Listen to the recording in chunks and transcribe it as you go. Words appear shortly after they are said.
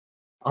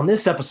On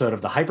this episode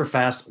of the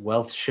Hyperfast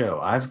Wealth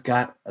Show, I've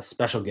got a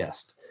special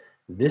guest.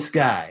 This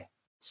guy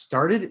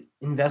started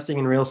investing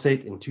in real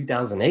estate in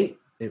 2008.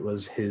 It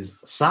was his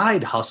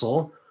side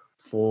hustle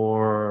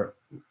for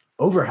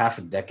over half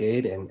a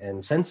decade.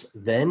 And since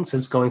then,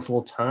 since going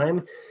full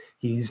time,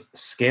 he's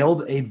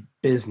scaled a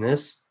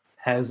business,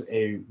 has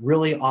a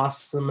really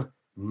awesome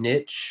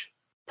niche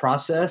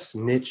process,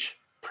 niche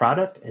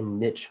product,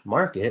 and niche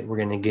market. We're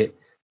going to get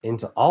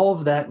into all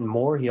of that and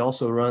more. He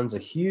also runs a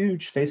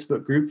huge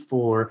Facebook group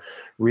for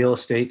real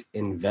estate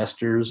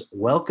investors.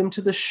 Welcome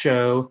to the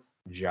show,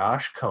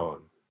 Josh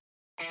Cohen.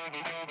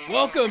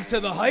 Welcome to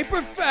the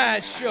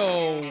Hyperfast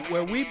Show,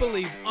 where we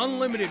believe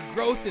unlimited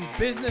growth in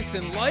business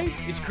and life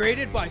is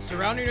created by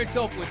surrounding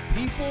yourself with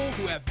people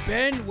who have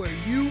been where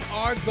you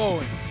are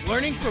going.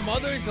 Learning from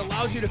others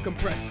allows you to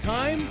compress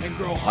time and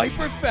grow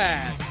hyper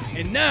fast.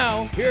 And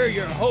now, here are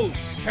your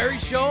hosts, Kerry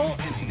Shull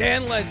and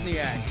Dan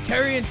Lesniak.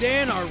 Kerry and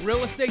Dan are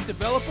real estate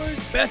developers,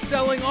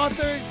 best-selling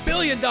authors,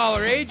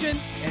 billion-dollar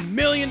agents, and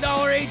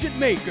million-dollar agent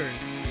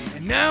makers.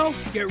 And now,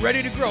 get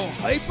ready to grow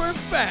hyper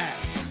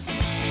fast.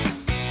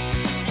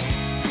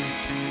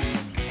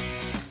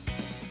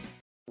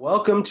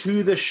 Welcome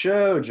to the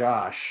show,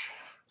 Josh.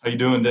 How you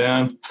doing,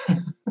 Dan?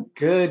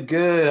 Good.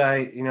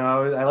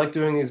 I like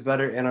doing these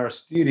better in our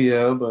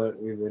studio, but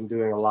we've been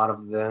doing a lot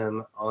of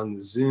them on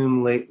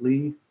Zoom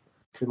lately.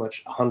 Pretty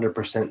much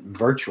 100%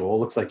 virtual.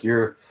 Looks like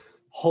you're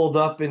holed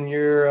up in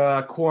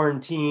your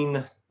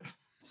quarantine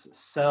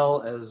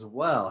cell as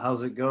well.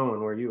 How's it going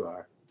where you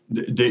are?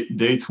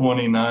 Day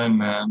 29,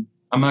 man.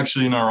 I'm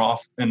actually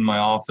in my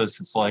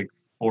office. It's like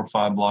 4 or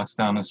 5 blocks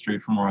down the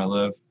street from where I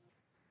live.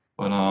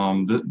 But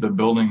the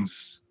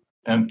building's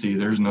empty.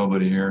 There's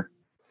nobody here.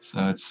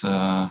 So it's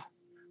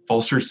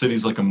Falls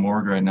City's like a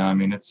morgue right now. I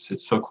mean,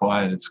 it's so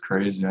quiet. It's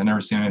crazy. I've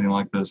never seen anything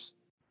like this.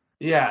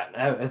 Yeah,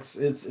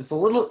 it's a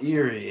little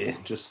eerie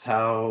just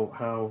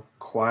how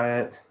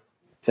quiet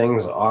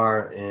things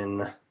are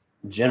in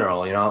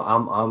general. You know,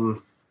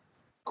 I'm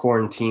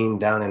quarantined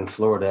down in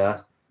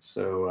Florida,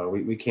 so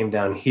we came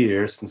down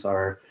here since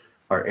our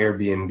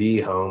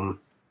Airbnb home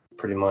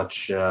pretty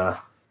much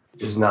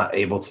is not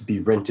able to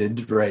be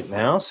rented right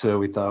now. So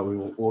we thought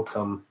we'll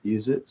come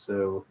use it.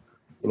 So,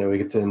 you know, we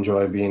get to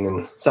enjoy being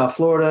in South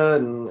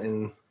Florida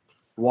and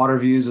water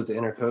views at the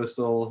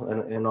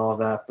Intercoastal and all of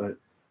that. But,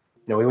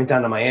 you know, we went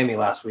down to Miami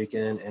last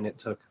weekend and it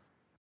took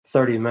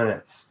 30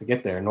 minutes to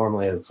get there.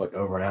 Normally it's like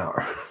over an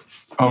hour.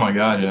 Oh my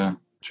God, yeah.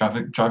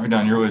 Traffic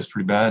down your way is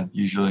pretty bad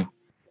usually.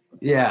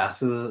 Yeah,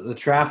 so the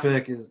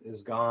traffic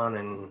is gone,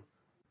 and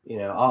you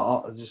know,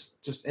 all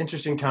just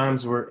interesting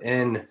times we're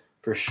in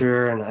for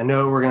sure. And I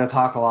know we're going to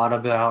talk a lot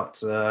about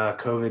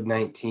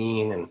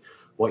COVID-19 and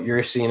what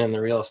you're seeing in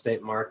the real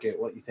estate market,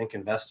 what you think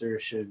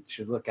investors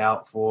should look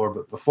out for.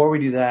 But before we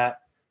do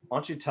that, why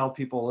don't you tell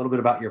people a little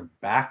bit about your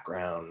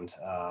background?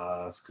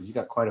 Because you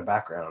got quite a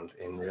background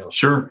in real estate.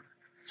 Sure.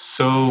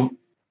 So,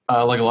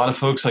 like a lot of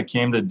folks, I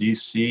came to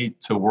DC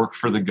to work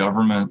for the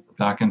government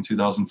back in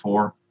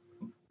 2004.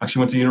 Actually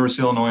went to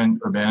University of Illinois in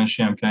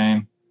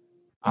Urbana-Champaign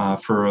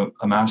for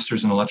a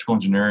master's in electrical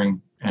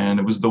engineering. And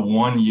it was the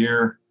 1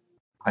 year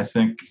I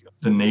think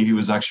the Navy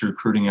was actually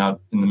recruiting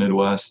out in the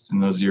Midwest in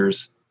those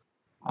years.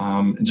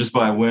 And just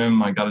by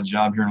whim, I got a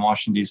job here in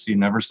Washington, D.C.,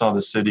 never saw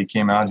the city,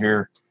 came out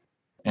here.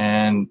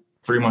 And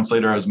 3 months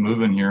later, I was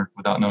moving here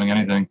without knowing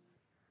anything.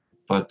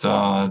 But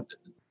I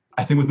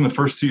think within the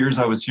first 2 years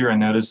I was here, I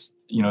noticed,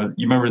 you know,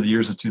 you remember the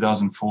years of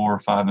 2004,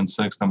 5, and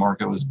 6, the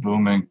market was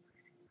booming.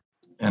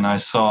 And I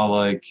saw,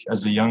 like,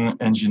 as a young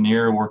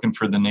engineer working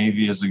for the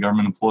Navy as a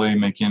government employee,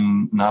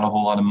 making not a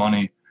whole lot of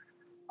money,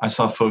 I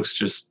saw folks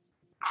just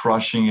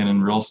crushing it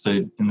in real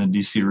estate in the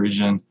DC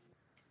region.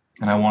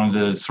 And I wanted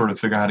to sort of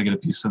figure out how to get a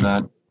piece of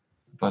that.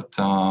 But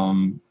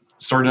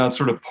started out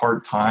sort of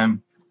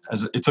part-time.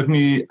 It took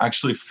me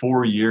actually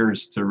 4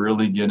 years to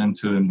really get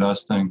into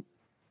investing.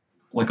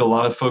 Like a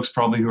lot of folks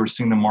probably who are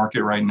seeing the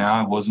market right now,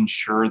 I wasn't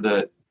sure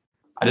that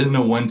I didn't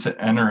know when to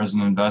enter as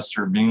an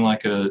investor. Being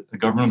like a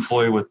government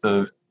employee with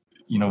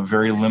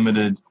very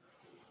limited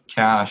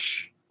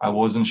cash, I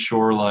wasn't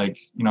sure, like,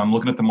 you know, I'm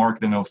looking at the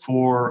market in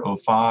 04,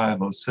 05,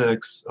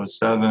 06,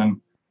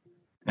 07,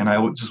 and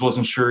I just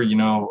wasn't sure, you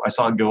know, I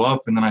saw it go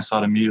up and then I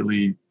saw it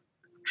immediately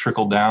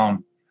trickle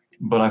down.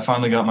 But I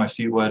finally got my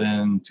feet wet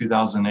in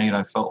 2008.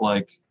 I felt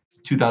like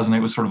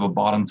 2008 was sort of a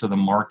bottom to the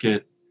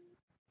market,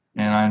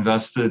 and I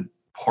invested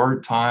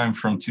part-time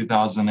from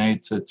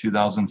 2008 to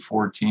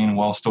 2014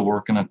 while still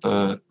working at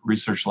the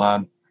research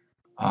lab.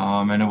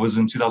 And it was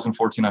in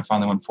 2014 I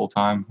finally went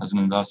full-time as an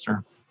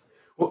investor.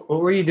 What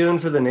were you doing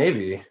for the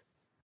Navy?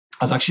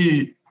 I was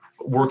actually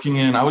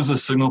I was a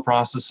signal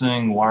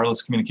processing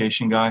wireless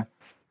communication guy.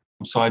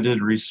 So I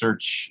did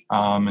research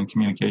and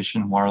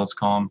communication, wireless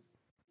comm,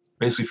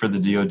 basically for the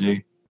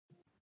DoD.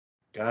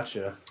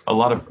 Gotcha. A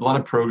lot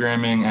of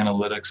programming,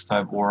 analytics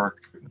type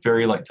work,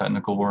 very like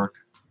technical work.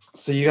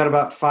 So you got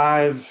about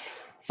five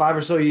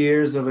or so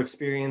years of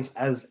experience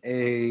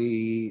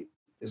doing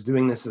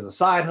this as a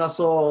side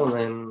hustle, and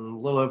then a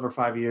little over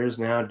 5 years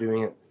now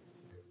doing it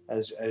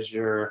as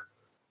your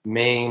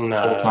main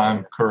full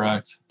time.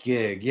 Correct.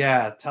 gig.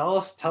 Yeah, tell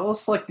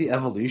us like the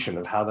evolution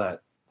of how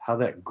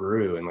that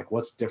grew and like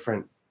what's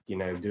different,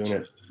 doing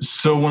it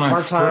So when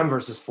part time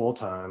versus full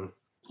time.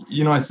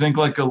 I think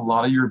like a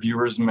lot of your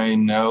viewers may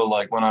know,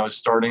 like when I was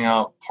starting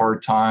out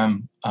part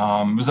time,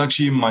 it was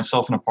actually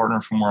myself and a partner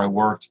from where I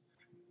worked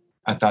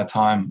at that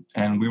time,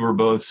 and we were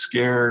both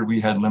scared. We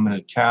had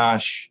limited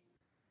cash.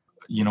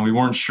 We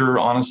weren't sure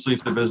honestly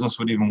if the business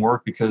would even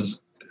work,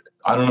 because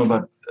I don't know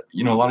about,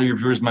 a lot of your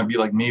viewers might be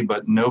like me,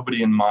 but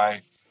nobody in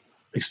my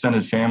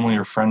extended family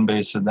or friend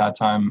base at that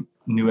time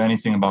knew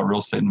anything about real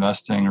estate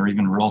investing or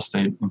even real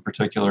estate in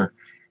particular.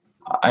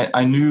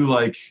 I knew,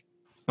 like,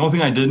 the only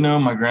thing I did know,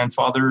 my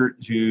grandfather,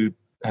 who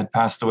had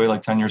passed away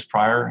like 10 years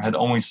prior, had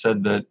always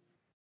said that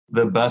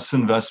the best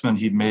investment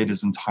he'd made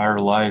his entire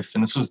life,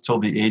 and this was till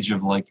the age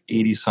of like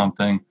 80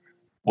 something,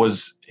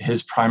 was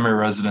his primary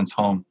residence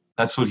home.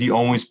 That's what he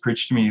always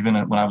preached to me, even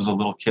when I was a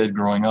little kid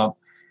growing up,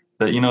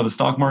 that, the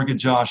stock market,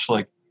 Josh,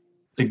 like,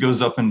 it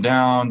goes up and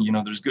down,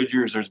 there's good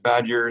years, there's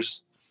bad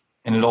years,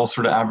 and it all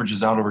sort of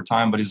averages out over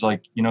time. But he's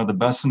like, the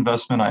best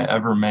investment I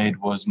ever made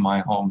was my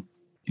home.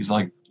 He's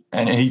like,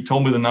 and he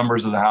told me the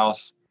numbers of the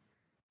house.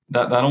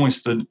 That only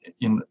stood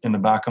in the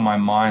back of my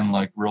mind,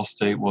 like real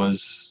estate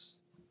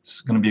was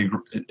going to be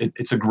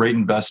it's a great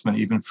investment,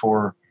 even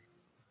for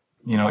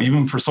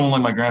someone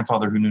like my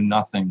grandfather who knew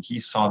nothing.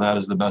 He saw that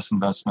as the best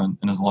investment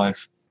in his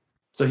life.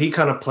 So he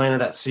kind of planted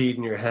that seed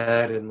in your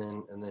head, and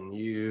then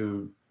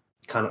you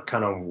kind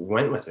of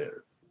went with it,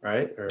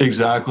 right?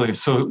 Exactly.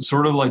 So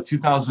sort of like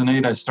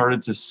 2008, I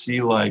started to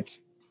see, like,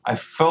 I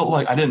felt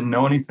like I didn't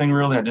know anything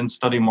really. I didn't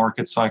study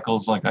market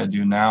cycles like I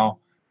do now.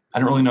 I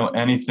didn't really know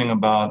anything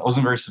I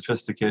wasn't very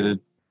sophisticated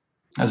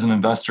as an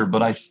investor,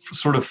 but I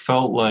sort of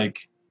felt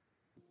like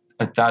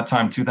at that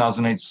time,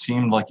 2008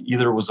 seemed like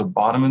either it was a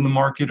bottom in the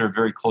market or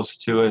very close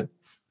to it.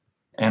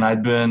 And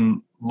I'd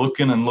been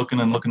looking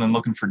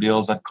for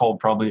deals. I'd called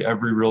probably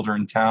every realtor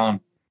in town.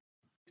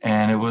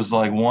 And it was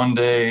like one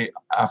day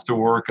after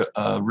work,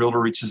 a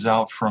realtor reaches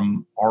out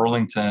from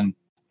Arlington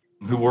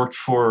who worked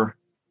for,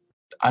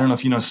 I don't know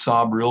if you know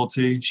Saab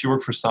Realty. She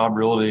worked for Saab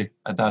Realty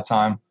at that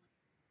time.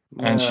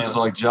 And she's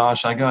like,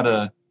 Josh, I got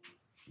a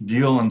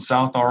deal in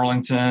South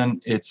Arlington.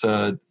 It's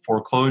a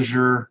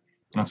foreclosure.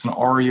 It's an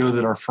REO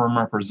that our firm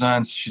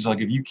represents. She's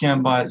like, if you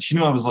can't buy it, she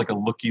knew I was like a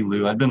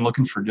looky-loo. I'd been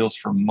looking for deals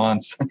for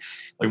months.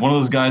 Like one of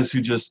those guys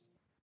who just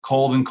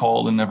called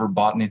and never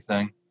bought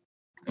anything.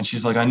 And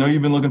she's like, I know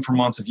you've been looking for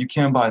months. If you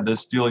can't buy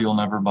this deal, you'll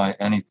never buy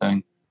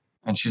anything.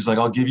 And she's like,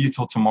 I'll give you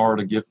till tomorrow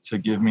to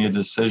give me a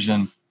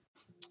decision.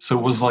 So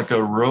it was like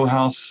a row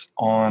house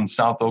on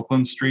South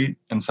Oakland Street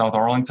in South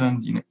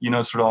Arlington,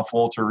 sort of off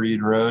Walter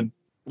Reed Road.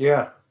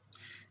 Yeah.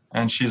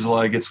 And she's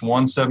like, it's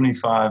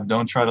 175.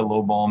 Don't try to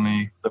lowball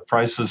me. The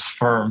price is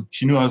firm.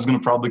 She knew I was going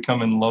to probably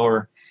come in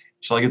lower.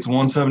 She's like, it's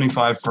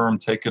 175 firm.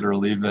 Take it or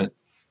leave it.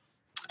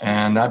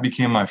 And that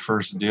became my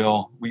first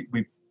deal. We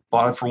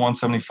bought it for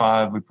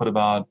 175. We put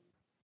about,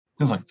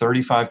 it was like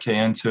 35K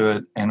into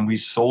it, and we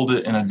sold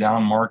it in a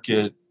down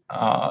market.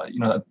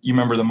 You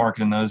remember the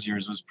market in those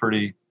years was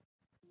pretty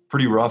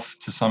rough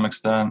to some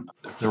extent.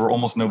 There were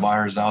almost no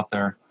buyers out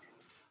there.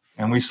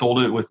 And we sold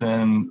it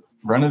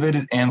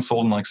renovated and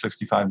sold in like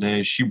 65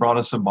 days. She brought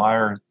us a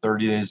buyer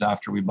 30 days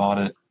after we bought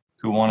it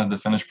who wanted the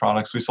finished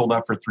products. We sold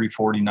that for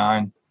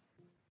 $349.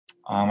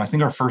 I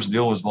think our first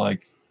deal was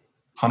like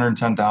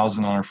 $110,000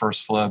 on our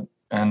first flip.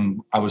 And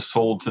I was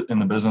sold in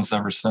the business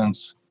ever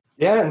since.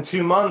 Yeah, in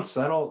 2 months.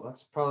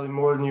 That's probably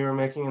more than you were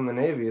making in the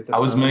Navy at the time.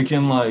 I was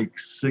making like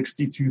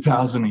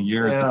 $62,000 a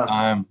year at the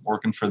time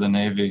working for the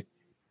Navy.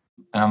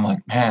 And I'm like,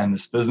 man,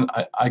 this business,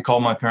 I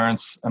called my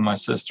parents and my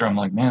sister. I'm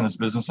like, man, this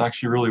business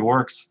actually really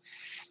works.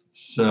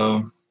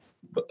 So,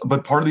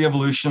 but part of the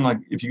evolution, like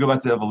if you go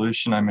back to the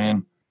evolution, I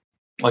mean,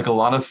 like a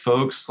lot of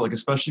folks, like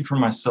especially for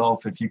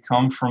myself, if you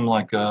come from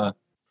like a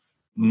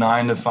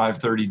 9 to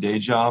 5:30 day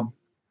job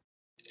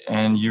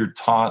and you're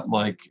taught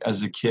like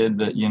as a kid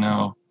that,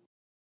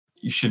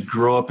 you should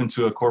grow up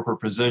into a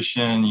corporate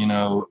position,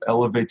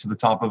 elevate to the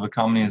top of a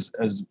company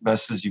as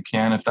best as you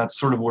can. If that's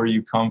sort of where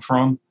you come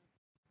from,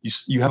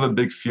 you have a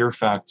big fear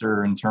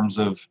factor in terms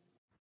of,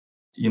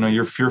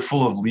 you're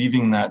fearful of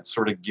leaving that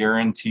sort of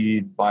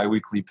guaranteed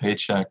biweekly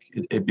paycheck.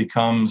 It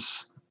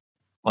becomes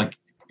like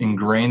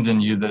ingrained in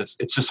you that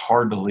it's just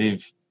hard to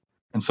leave.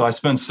 And so I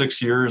spent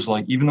 6 years,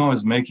 like, even though I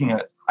was making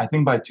it, I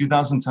think by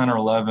 2010 or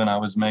 11, I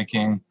was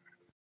making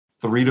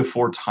 3 to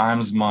 4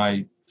 times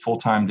my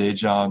full-time day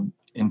job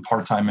in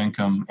part-time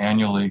income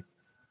annually.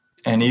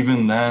 And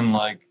even then,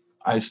 like,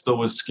 I still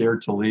was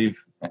scared to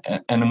leave.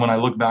 And when I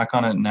look back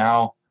on it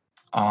now,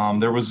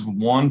 there was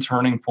one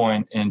turning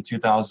point in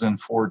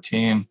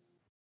 2014.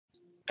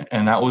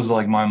 And that was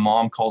like, my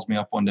mom calls me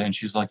up one day and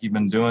she's like, you've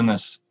been doing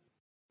this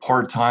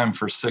part-time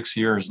for 6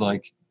 years.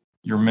 Like,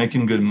 you're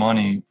making good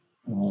money.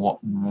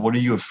 What are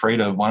you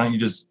afraid of? Why don't you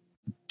just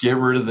get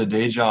rid of the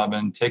day job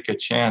and take a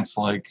chance?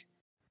 Like,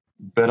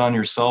 bet on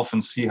yourself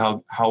and see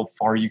how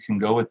far you can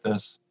go with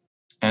this.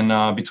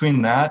 And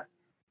between that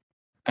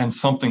and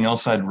something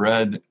else I'd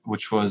read,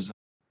 which was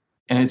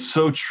And it's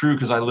so true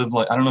because I lived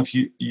like, I don't know if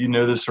you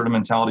know this sort of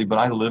mentality, but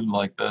I lived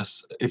like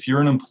this. If you're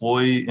an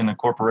employee in a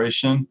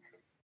corporation,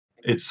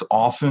 it's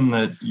often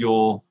that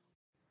you'll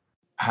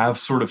have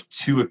sort of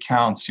two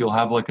accounts. You'll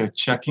have like a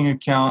checking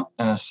account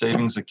and a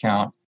savings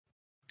account,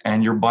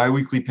 and your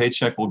biweekly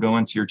paycheck will go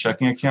into your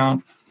checking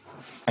account,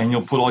 and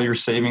you'll put all your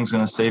savings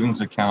in a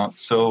savings account.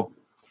 So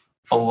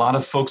a lot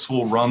of folks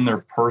will run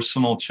their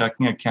personal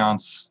checking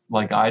accounts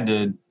like I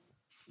did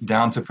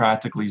down to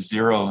practically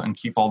zero and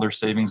keep all their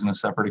savings in a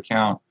separate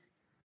account.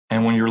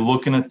 And when you're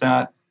looking at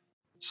that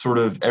sort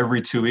of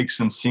every 2 weeks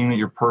and seeing that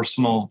your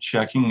personal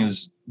checking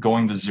is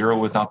going to zero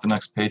without the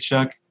next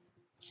paycheck,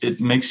 it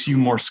makes you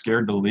more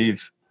scared to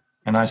leave.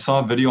 And I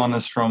saw a video on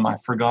this from, I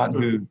forgot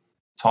who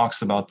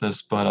talks about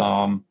this, but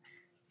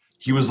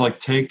he was like,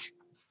 take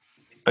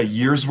a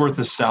year's worth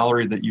of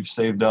salary that you've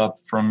saved up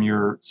from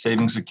your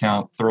savings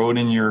account, throw it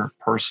in your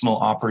personal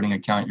operating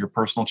account, your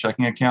personal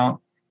checking account,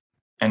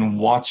 and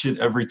watch it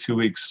every 2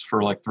 weeks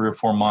for like 3 or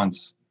 4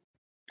 months,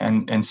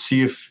 and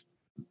see if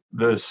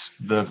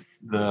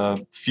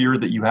the fear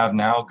that you have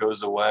now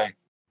goes away.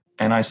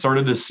 And I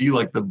started to see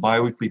like the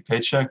biweekly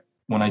paycheck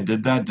when I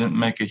did that didn't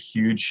make a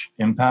huge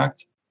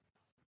impact.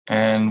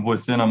 And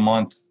within a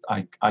month,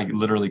 I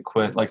literally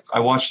quit. Like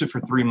I watched it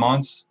for 3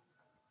 months.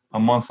 A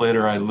month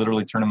later, I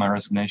literally turned in my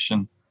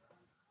resignation.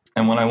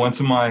 And when I went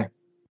to my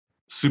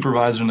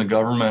supervisor in the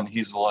government,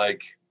 he's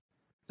like,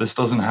 this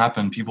doesn't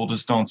happen. People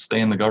just don't stay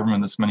in the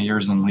government this many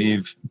years and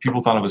leave. People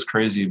thought I was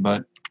crazy,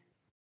 but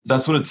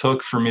that's what it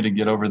took for me to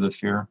get over the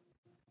fear.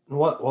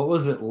 What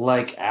was it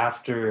like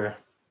after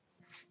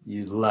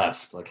you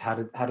left? Like how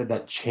did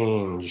that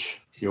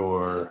change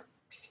your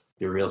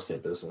real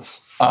estate business?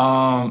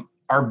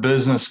 Our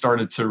business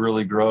started to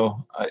really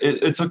grow.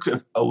 It took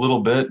a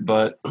little bit,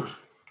 but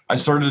I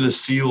started to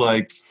see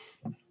like,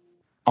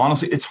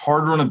 honestly, it's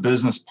hard to run a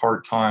business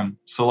part-time.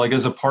 So like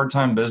as a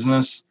part-time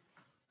business,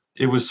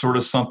 it was sort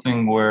of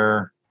something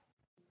where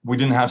we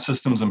didn't have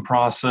systems and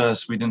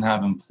process. We didn't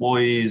have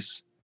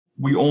employees.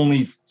 We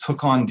only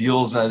took on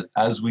deals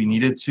as we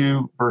needed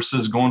to,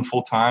 versus going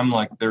full-time.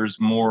 Like there's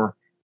more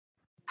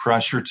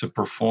pressure to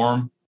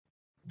perform,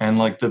 and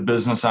like the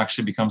business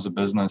actually becomes a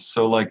business.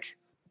 So like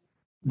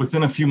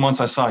within a few months,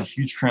 I saw a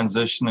huge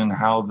transition in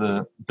how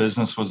the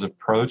business was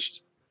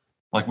approached.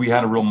 Like we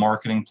had a real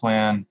marketing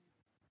plan.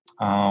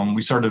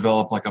 We started to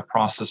develop like a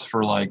process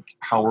for like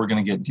how we're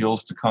going to get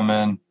deals to come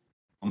in.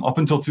 Up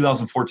until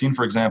 2014,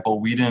 for example,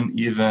 we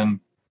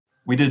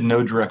did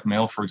no direct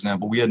mail, for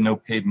example. We had no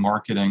paid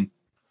marketing.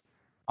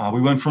 We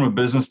went from a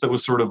business that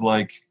was sort of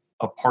like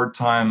a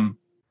part-time,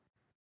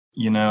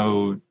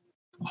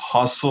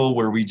 hustle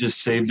where we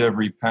just saved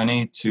every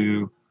penny,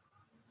 to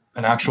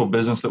an actual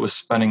business that was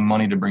spending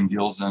money to bring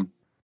deals in.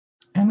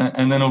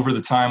 And then over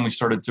the time, we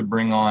started to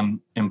bring on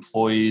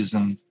employees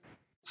and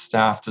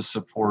staff to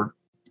support,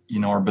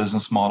 our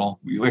business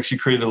model. We actually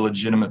created a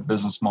legitimate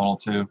business model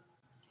too.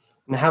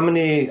 And how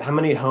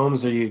many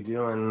homes are you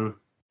doing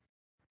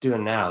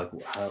now?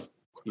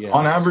 Like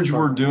on average,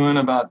 we're doing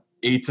about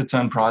 8 to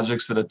 10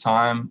 projects at a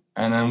time,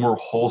 and then we're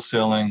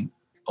wholesaling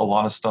a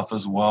lot of stuff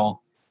as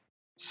well.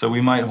 So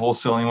we might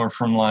wholesale anywhere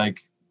from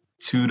like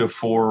 2 to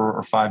 4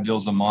 or 5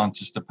 deals a month,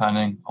 just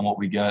depending on what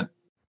we get.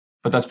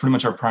 But that's pretty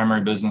much our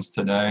primary business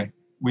today.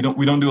 We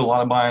don't do a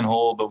lot of buy and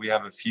hold, but we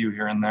have a few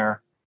here and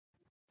there.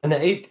 And the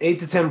 8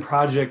 to 10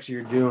 projects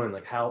you're doing,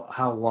 like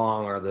how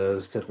long are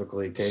those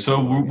typically taking?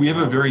 So we have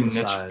a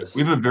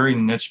very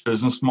niche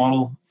business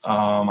model.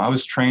 I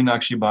was trained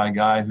actually by a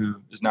guy who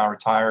is now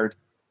retired.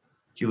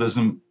 He lives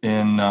in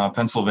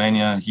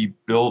Pennsylvania. He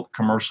built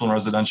commercial and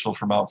residential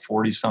for about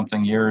 40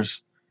 something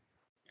years.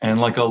 And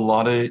like a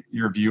lot of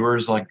your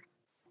viewers, like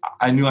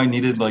I knew I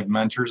needed like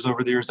mentors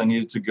over the years. I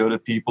needed to go to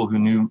people who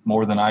knew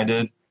more than I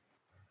did.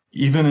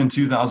 Even in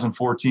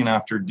 2014,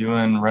 after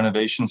doing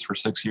renovations for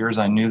 6 years,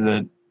 I knew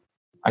that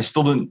I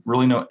still didn't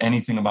really know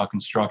anything about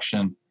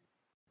construction.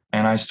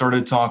 And I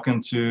started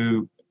talking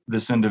to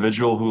this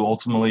individual who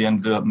ultimately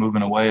ended up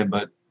moving away.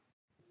 But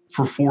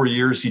for 4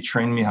 years, he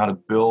trained me how to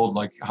build,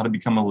 like how to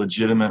become a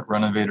legitimate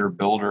renovator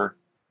builder.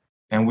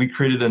 And we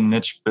created a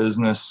niche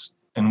business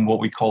in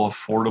what we call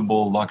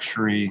affordable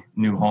luxury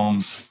new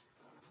homes.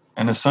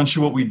 And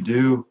essentially what we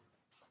do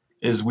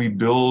is we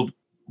build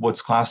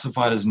what's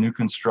classified as new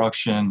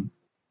construction,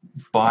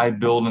 buy,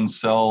 build, and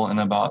sell in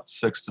about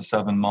 6 to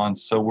 7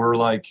 months. So we're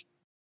like,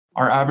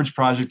 our average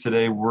project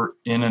today, we're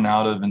in and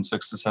out of in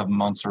 6 to 7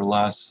 months or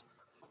less,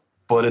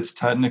 but it's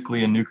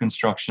technically a new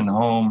construction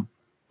home.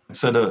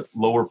 It's at a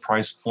lower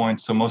price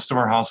point. So most of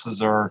our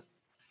houses are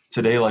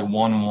today like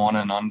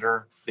 1.1 and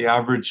under. The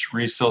average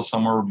resale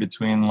somewhere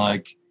between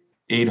like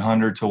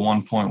 800 to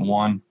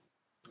 1.1.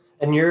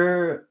 And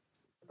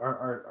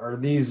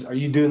are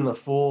you doing the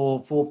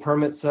full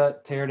permit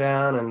set, tear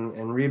down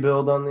and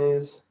rebuild on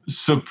these?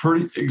 So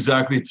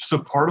exactly. So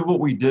part of what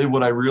we did,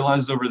 what I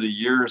realized over the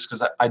years,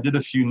 because I did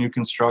a few new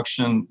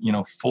construction,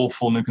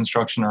 full new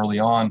construction early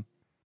on.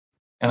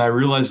 And I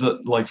realized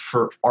that like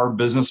for our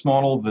business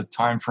model, the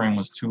time frame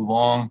was too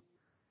long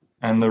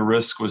and the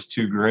risk was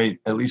too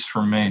great, at least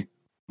for me.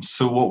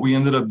 So what we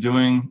ended up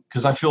doing,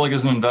 because I feel like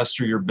as an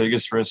investor, your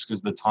biggest risk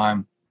is the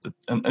time,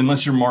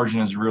 unless your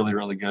margin is really,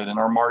 really good. And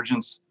our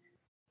margins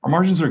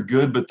are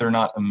good, but they're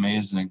not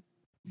amazing.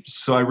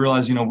 So I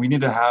realized, we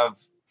need to have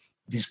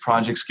these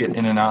projects get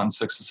in and out in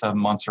 6 to 7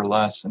 months or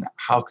less. And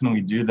how can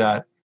we do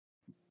that?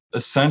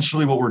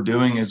 Essentially what we're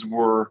doing is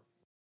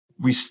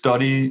we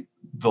study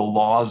the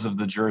laws of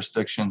the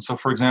jurisdiction. So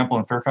for example,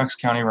 in Fairfax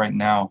County right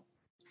now,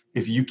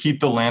 if you keep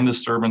the land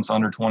disturbance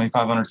under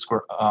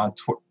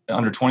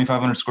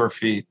 2,500 square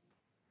feet,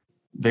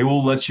 they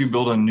will let you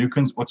build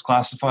what's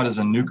classified as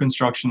a new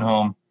construction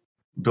home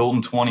built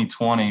in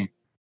 2020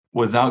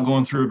 without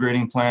going through a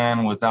grading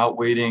plan, without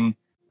waiting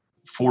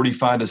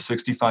 45 to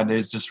 65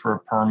 days just for a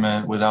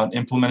permit, without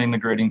implementing the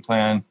grading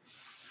plan.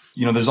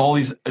 There's all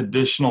these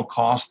additional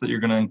costs that you're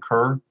going to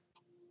incur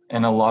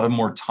and a lot of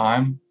more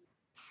time.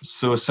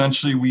 So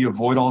essentially we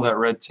avoid all that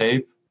red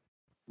tape.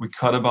 We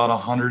cut about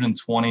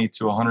 120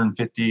 to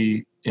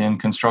 150 in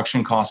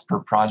construction costs per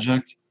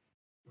project.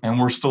 And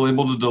we're still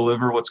able to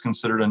deliver what's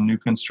considered a new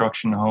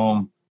construction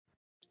home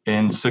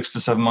in 6 to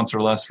 7 months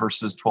or less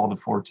versus 12 to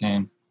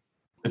 14,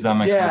 if that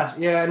makes sense.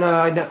 Yeah, no,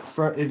 I know.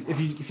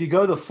 If you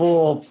go the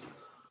full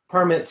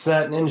permit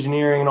set and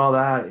engineering and all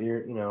that,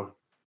 you're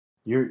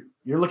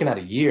looking at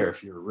a year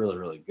if you're really,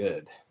 really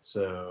good.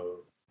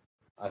 So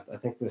I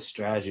think the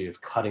strategy of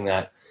cutting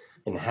that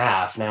in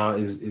half now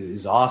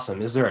is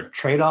awesome. Is there a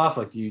trade-off?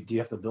 Like, do you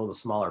have to build a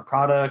smaller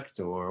product,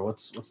 or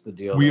what's the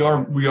deal? We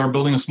are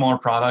building a smaller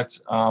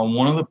product.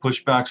 One of the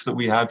pushbacks that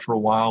we had for a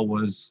while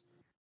was,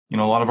 a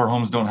lot of our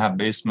homes don't have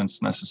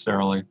basements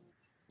necessarily.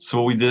 So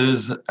what we did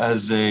is,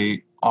 as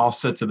a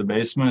offset to the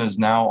basement, is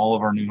now all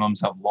of our new homes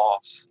have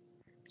lofts.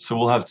 So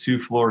we'll have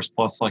 2 floors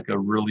plus like a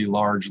really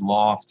large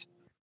loft.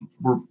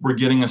 We're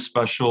getting a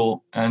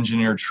special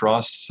engineered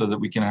truss so that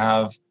we can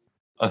have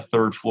a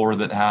 3rd floor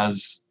that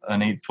has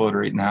an 8-foot or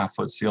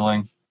 8.5-foot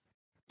ceiling.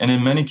 And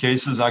in many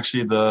cases,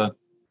 actually, the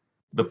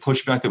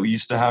pushback that we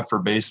used to have for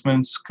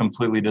basements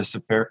completely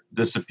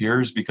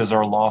disappears because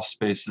our loft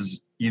space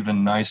is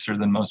even nicer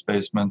than most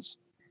basements.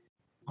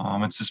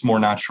 It's just more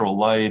natural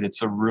light.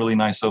 It's a really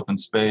nice open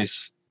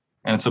space,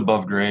 and it's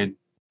above grade.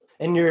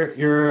 And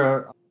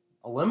you're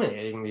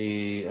eliminating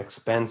the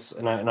expense,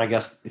 and I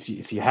guess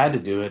if you had to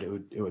do it,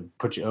 it would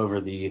put you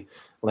over the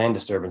land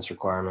disturbance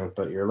requirement,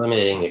 but you're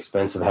eliminating the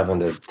expense of having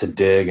to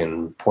dig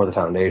and pour the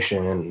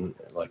foundation and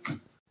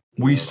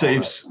we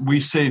save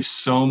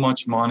so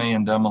much money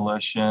in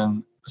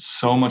demolition,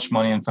 so much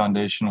money in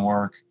foundation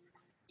work,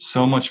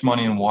 so much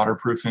money in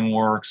waterproofing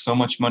work, so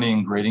much money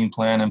in grading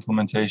plan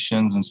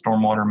implementations and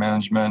stormwater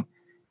management,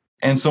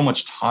 and so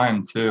much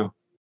time too.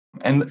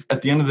 And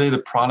at the end of the day, the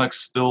product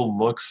still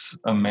looks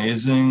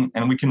amazing,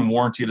 and we can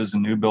warranty it as a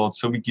new build.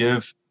 So we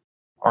give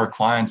our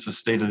clients a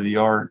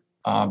state-of-the-art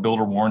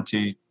builder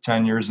warranty,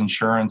 10 years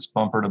insurance,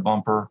 bumper to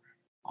bumper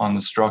on the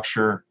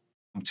structure,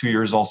 2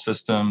 years all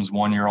systems,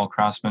 1 year all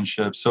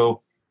craftsmanship.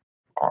 So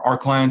our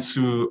clients,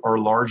 who are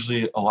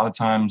largely a lot of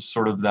times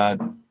sort of that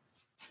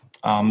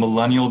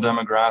millennial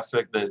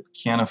demographic that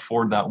can't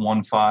afford that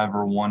 1.5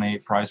 or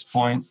 1.8 price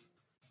point,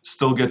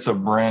 still gets a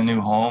brand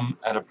new home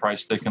at a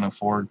price they can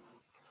afford.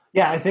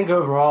 Yeah, I think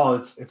overall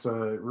it's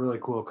a really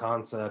cool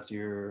concept.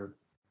 You're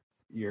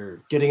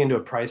getting into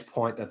a price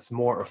point that's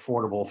more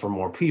affordable for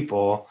more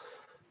people.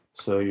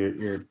 So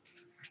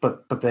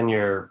but then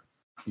you're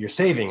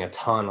saving a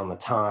ton on the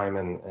time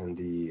and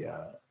the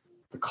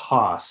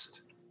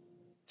cost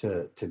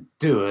to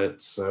do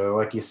it. So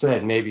like you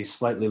said, maybe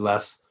slightly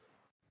less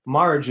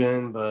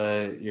margin,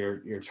 but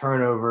your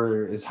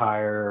turnover is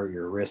higher,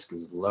 your risk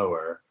is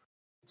lower.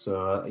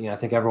 So I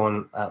think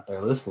everyone out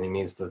there listening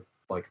needs to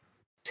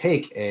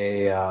take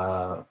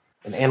an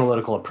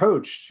analytical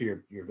approach to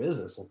your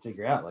business and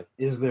figure out,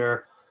 is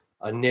there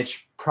a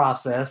niche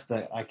process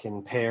that I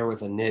can pair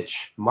with a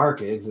niche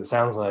market? Because it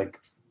sounds like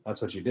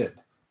that's what you did.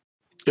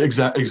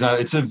 Exactly.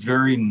 It's a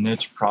very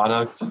niche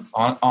product.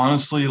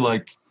 Honestly,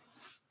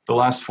 the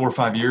last 4 or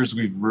 5 years,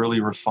 we've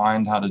really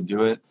refined how to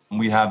do it. And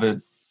we have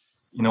it,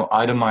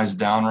 itemized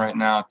down right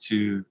now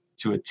to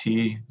a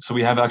T. So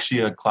we have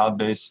actually a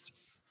cloud-based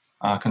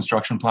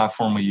construction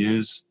platform we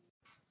use.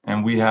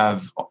 And we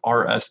have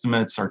our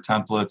estimates, our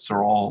templates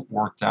are all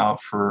worked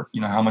out for,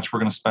 how much we're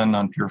going to spend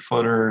on pure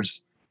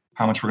footers,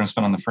 how much we're going to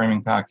spend on the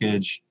framing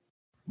package.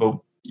 But,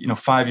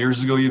 5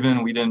 years ago,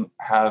 even, we didn't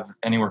have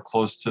anywhere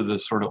close to the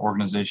sort of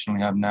organization we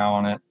have now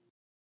on it.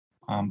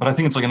 But I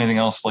think it's like anything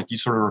else, you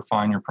sort of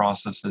refine your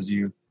process as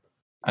you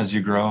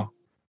grow.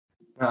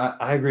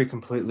 I agree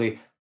completely.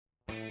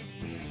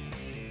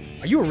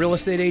 Are you a real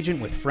estate agent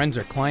with friends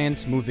or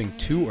clients moving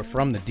to or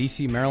from the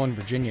DC, Maryland,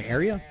 Virginia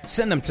area?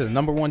 Send them to the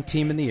 #1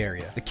 team in the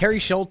area. The Kerry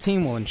Shull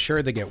team will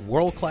ensure they get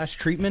world-class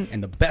treatment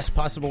and the best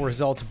possible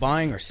results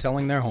buying or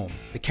selling their home.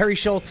 The Kerry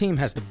Shull team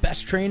has the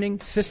best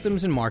training,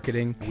 systems, and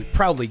marketing, and we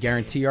proudly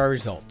guarantee our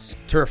results.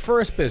 To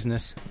refer us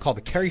business, call the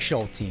Kerry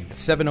Shull team at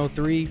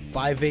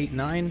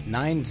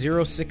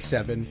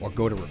 703-589-9067 or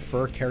go to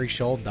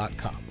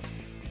referkerryshull.com.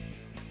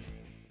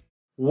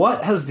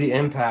 What has the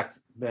impact,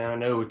 Ben? I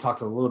know we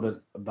talked a little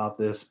bit about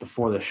this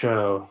before the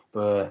show,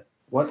 but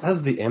What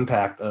has the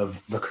impact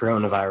of the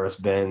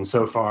coronavirus been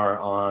so far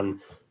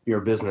on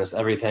your business?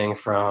 Everything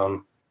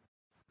from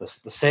the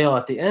sale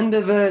at the end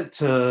of it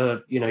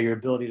to, your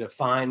ability to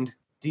find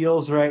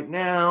deals right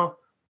now,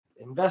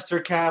 investor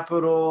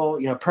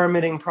capital,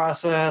 permitting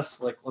process.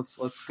 Like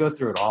let's go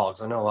through it all,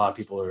 because I know a lot of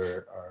people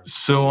are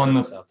so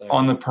nervous out there.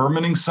 On the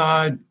permitting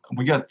side,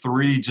 we got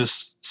 3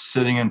 just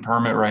sitting in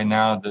permit right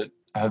now that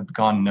have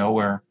gone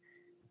nowhere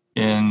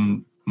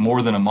in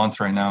more than a month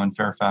right now in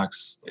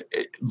Fairfax.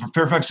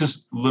 Fairfax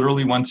just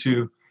literally went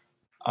to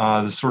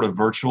the sort of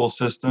virtual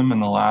system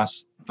in the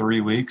last 3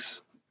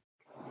 weeks.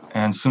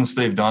 And since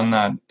they've done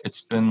that,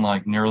 it's been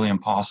like nearly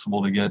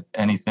impossible to get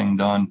anything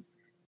done.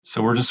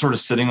 So we're just sort of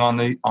sitting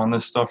on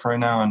this stuff right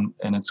now,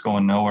 and it's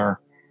going nowhere.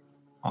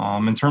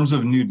 In terms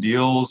of new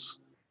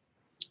deals,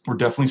 we're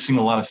definitely seeing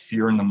a lot of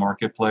fear in the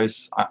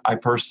marketplace. I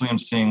personally am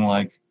seeing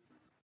like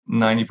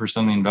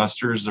 90% of the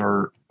investors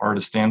are at a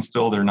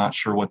standstill. They're not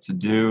sure what to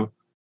do.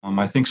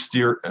 I think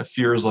fear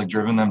has like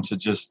driven them to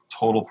just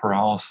total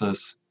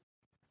paralysis.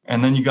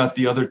 And then you got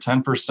the other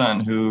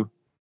 10% who,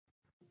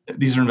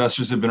 these are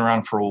investors who've been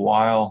around for a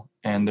while,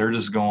 and they're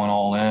just going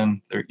all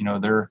in.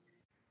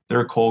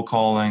 They're cold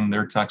calling,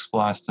 they're text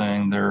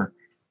blasting, they're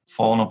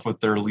following up with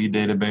their lead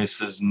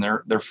databases, and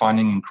they're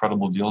finding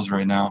incredible deals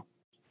right now.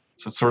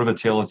 So it's sort of a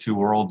tale of two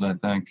worlds, I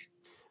think.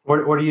 What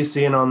are you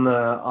seeing on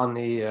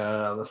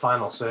the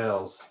final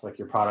sales, like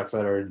your products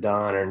that are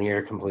done or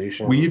near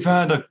completion? We've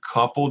had a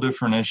couple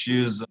different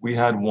issues. We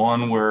had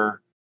one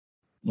where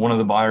one of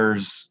the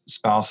buyer's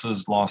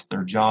spouses lost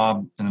their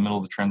job in the middle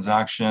of the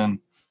transaction.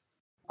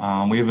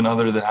 We have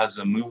another that has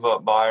a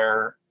move-up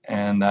buyer,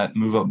 and that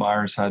move-up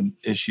buyer's had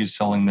issues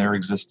selling their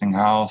existing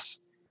house.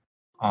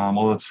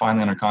 Well, it's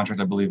finally under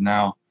contract, I believe,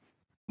 now.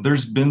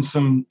 There's been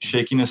some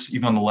shakiness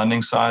even on the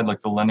lending side,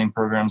 like the lending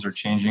programs are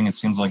changing. It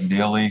seems like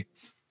daily.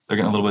 They're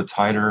getting a little bit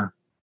tighter.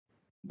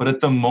 But at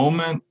the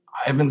moment,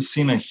 I haven't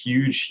seen a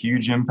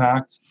huge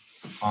impact.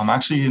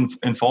 Actually,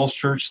 in Falls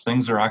Church,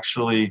 things are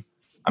actually,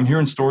 I'm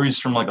hearing stories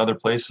from like other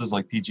places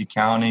like PG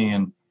County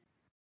and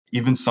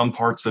even some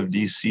parts of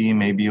DC,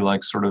 maybe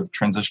like sort of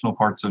transitional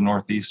parts of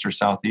Northeast or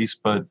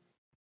Southeast. But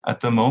at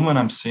the moment,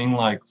 I'm seeing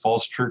like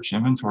Falls Church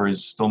inventory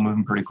is still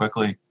moving pretty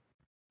quickly.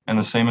 And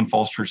the same in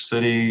Falls Church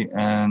City,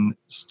 and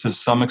to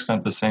some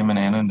extent the same in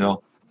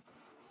Annandale.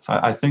 So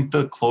I think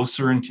the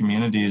closer in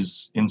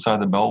communities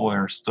inside the Beltway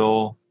are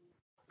still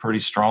pretty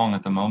strong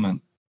at the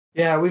moment.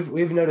 Yeah,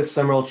 we've noticed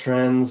similar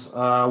trends.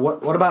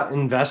 What about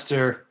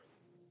investor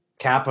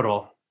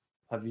capital?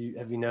 Have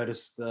you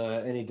noticed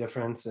any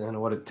difference in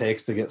what it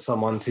takes to get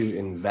someone to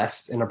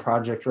invest in a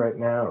project right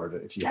now, or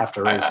if you have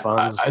to raise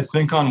funds? I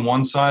think on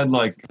one side,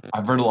 like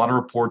I've read a lot of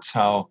reports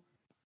how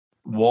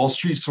Wall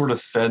Street sort of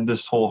fed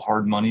this whole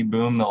hard money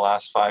boom the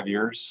last 5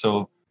 years.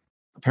 So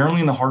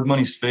apparently in the hard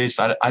money space,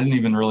 I didn't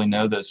even really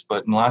know this,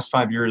 but in the last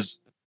 5 years,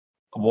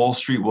 Wall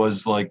Street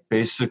was like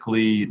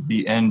basically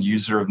the end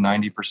user of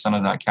 90%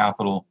 of that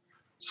capital.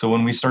 So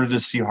when we started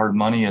to see hard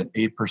money at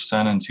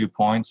 8% and 2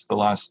 points the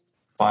last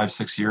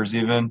 5-6 years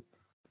even,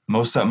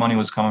 most of that money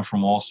was coming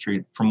from Wall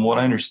Street. From what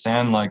I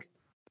understand, like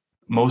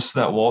most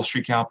of that Wall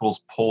Street capital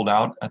is pulled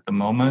out at the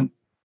moment.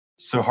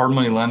 So hard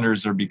money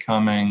lenders are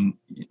becoming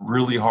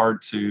really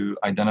hard to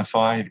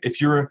identify. If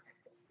you're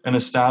an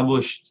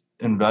established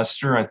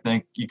investor, I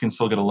think you can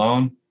still get a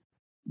loan.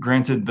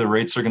 Granted, the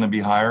rates are going to be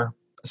higher.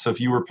 So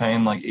if you were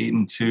paying like 8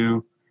 and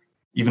 2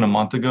 even a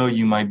month ago,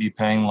 you might be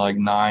paying like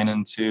 9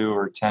 and 2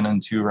 or 10 and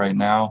 2 right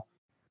now.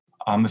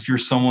 If you're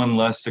someone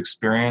less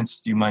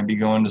experienced, you might be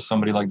going to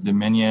somebody like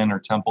Dominion or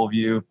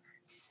Templeview,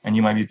 and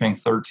you might be paying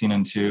 13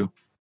 and 2.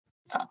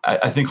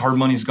 I think hard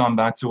money's gone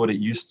back to what it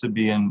used to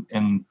be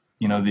in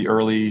the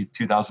early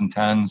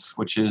 2010s,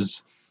 which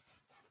is,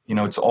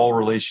 it's all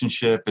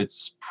relationship,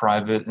 it's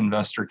private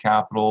investor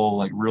capital,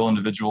 like real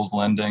individuals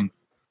lending.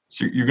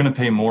 So you're going to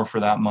pay more for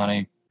that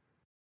money.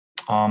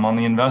 On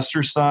the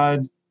investor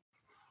side,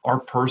 our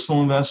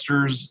personal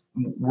investors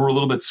were a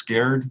little bit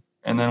scared.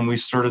 And then we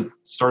started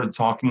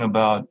talking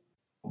about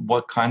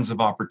what kinds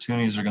of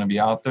opportunities are going to be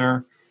out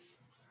there.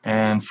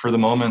 And for the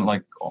moment,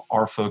 like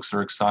our folks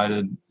are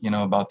excited,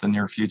 about the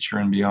near future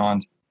and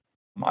beyond.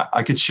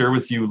 I could share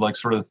with you like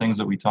sort of the things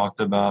that we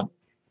talked about,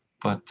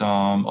 but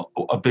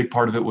a big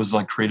part of it was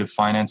like creative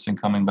financing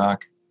coming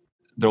back.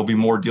 There'll be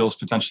more deals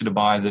potentially to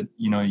buy that,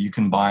 you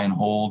can buy and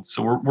hold.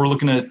 So we're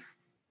looking at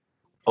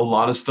a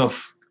lot of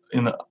stuff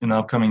in the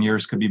upcoming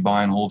years could be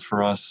buy and hold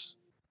for us.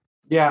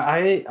 Yeah,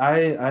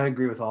 I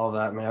agree with all of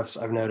that. I mean,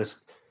 I've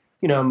noticed,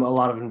 a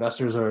lot of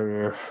investors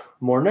are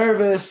more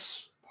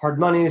nervous. Hard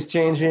money is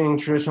changing.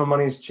 Traditional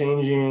money is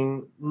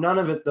changing. None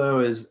of it, though,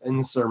 is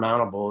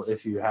insurmountable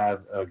if you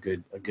have a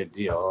good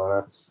deal.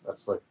 And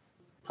that's like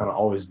kind of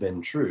always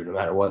been true, no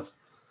matter what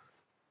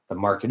the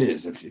market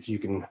is. If you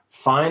can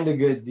find a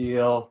good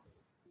deal,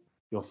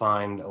 you'll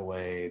find a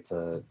way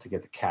to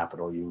get the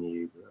capital you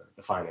need,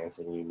 the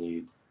financing you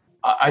need.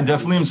 I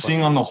definitely am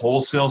seeing on the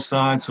wholesale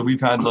side. So we've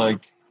had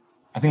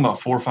I think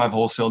about 4 or 5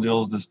 wholesale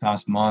deals this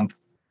past month.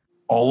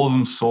 All of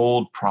them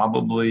sold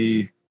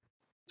probably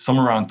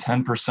somewhere around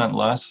 10%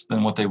 less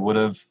than what they would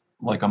have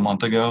like a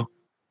month ago.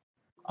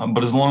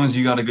 But as long as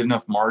you got a good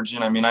enough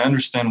margin, I mean, I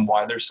understand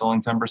why they're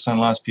selling 10%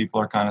 less. People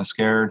are kind of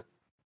scared.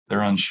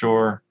 They're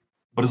unsure.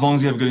 But as long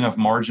as you have good enough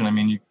margin, I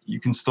mean, you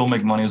can still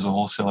make money as a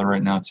wholesaler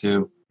right now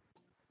too.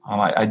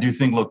 I do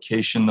think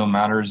location though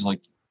matters. Like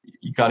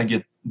you got to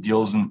get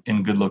deals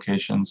in good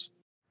locations.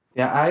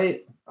 Yeah,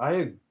 I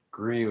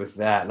agree with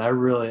that. And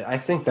I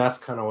think that's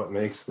kind of what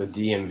makes the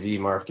DMV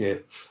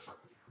market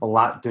a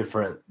lot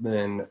different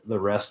than the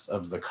rest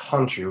of the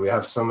country. We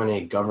have so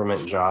many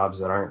government jobs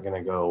that aren't going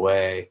to go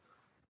away.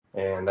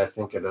 And I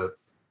think at a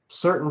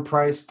certain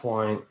price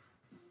point,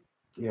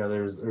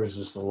 there's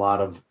just a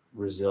lot of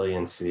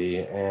resiliency.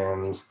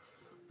 And,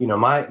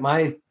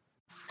 my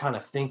kind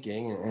of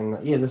thinking,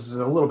 and yeah, this is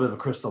a little bit of a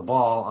crystal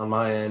ball on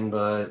my end,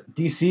 but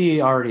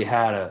DC already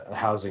had a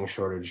housing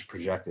shortage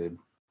projected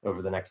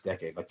over the next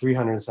decade, like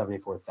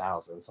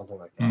 374,000, something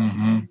like that.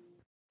 Mm-hmm.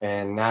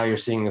 And now you're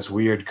seeing this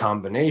weird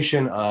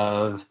combination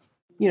of,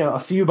 a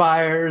few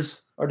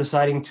buyers are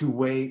deciding to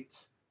wait,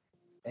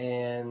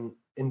 and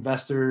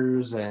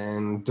investors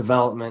and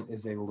development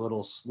is a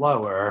little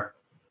slower.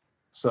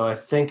 So I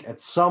think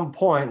at some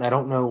point, and I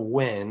don't know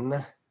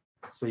when,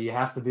 so you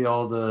have to be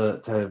able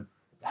to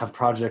have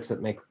projects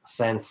that make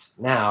sense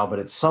now, but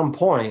at some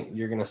point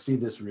you're going to see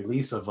this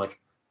release of like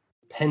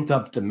pent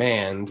up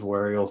demand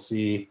where you'll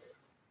see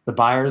the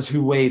buyers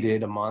who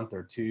waited a month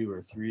or 2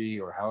 or 3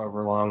 or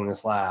however long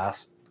this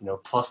lasts,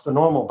 plus the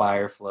normal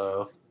buyer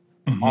flow,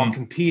 all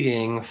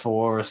competing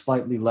for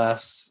slightly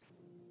less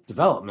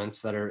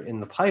developments that are in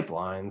the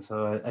pipeline.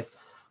 So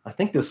I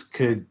think this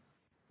could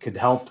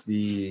help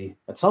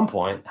at some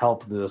point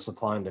help the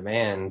supply and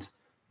demand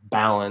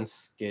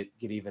balance get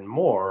even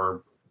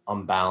more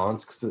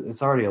unbalanced, because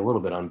it's already a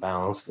little bit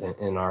unbalanced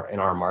in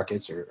our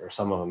markets, or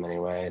some of them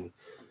anyway.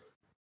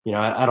 And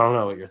I don't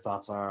know what your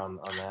thoughts are on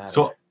that.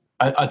 So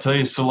I tell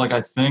you, so like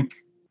I think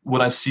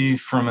what I see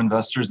from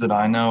investors that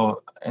I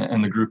know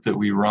and the group that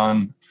we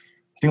run,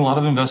 I think a lot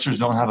of investors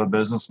don't have a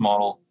business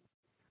model.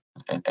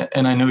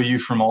 And I know you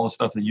from all the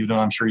stuff that you've done,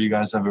 I'm sure you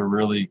guys have a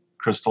really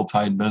crystal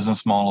tight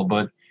business model.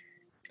 But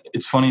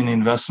it's funny, in the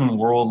investment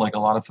world, like a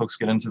lot of folks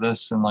get into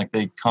this and like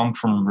they come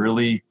from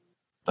really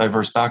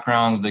diverse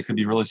backgrounds. They could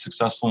be really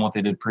successful in what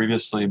they did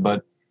previously,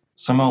 but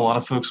somehow a lot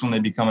of folks, when they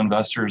become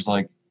investors,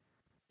 like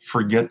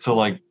forget to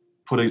like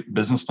put a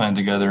business plan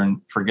together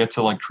and forget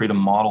to like create a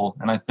model.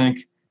 And I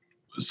think,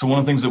 so one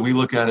of the things that we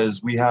look at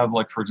is we have,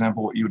 like, for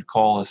example, what you would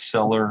call a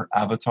seller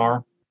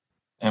avatar,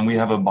 and we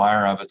have a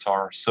buyer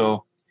avatar.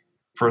 So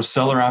for a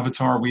seller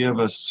avatar, we have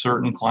a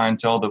certain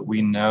clientele that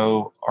we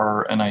know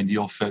are an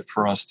ideal fit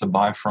for us to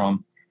buy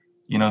from.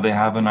 They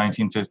have a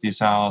 1950s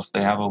house.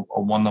 They have a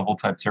one-level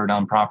type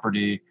teardown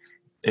property.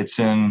 It's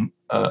in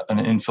an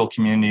infill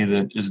community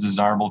that is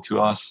desirable to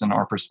us and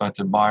our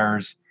prospective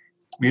buyers.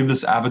 We have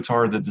this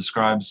avatar that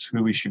describes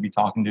who we should be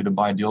talking to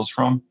buy deals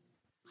from.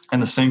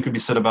 And the same could be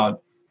said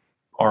about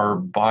our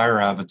buyer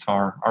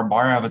avatar. Our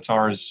buyer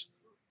avatar is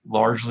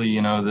largely,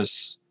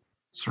 this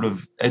sort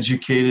of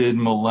educated,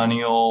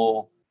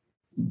 millennial,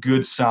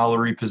 good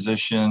salary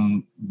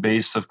position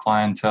base of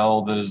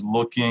clientele that is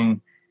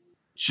looking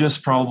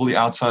just probably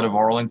outside of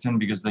Arlington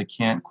because they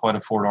can't quite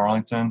afford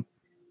Arlington.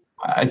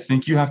 I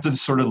think you have to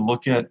sort of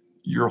look at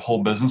your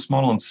whole business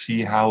model and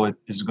see how it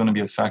is going to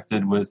be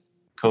affected with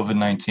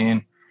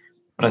COVID-19.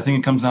 But I think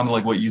it comes down to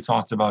like what you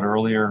talked about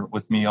earlier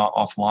with me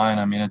offline.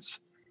 I mean,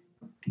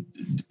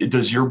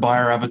 does your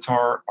buyer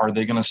avatar, are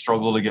they going to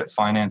struggle to get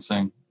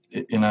financing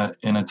in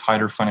a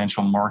tighter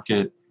financial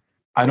market?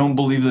 I don't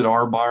believe that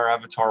our buyer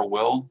avatar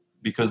will,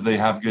 because they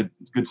have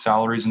good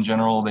salaries in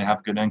general. They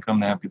have good income.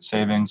 They have good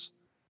savings.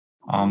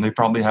 They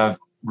probably have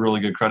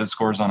really good credit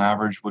scores on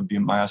average, would be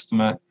my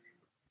estimate.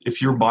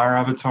 If your buyer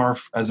avatar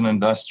as an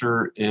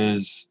investor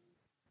is,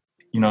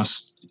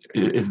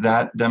 if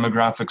that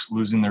demographic's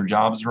losing their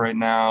jobs right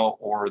now,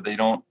 or they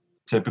don't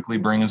typically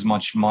bring as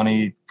much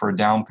money for a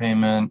down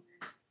payment,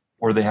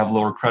 or they have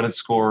lower credit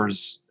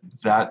scores,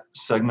 that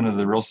segment of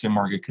the real estate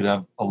market could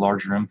have a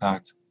larger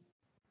impact.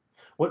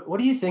 What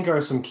do you think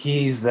are some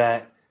keys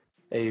that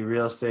a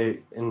real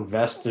estate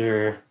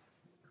investor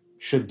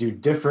should do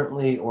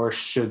differently or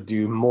should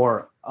do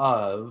more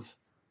of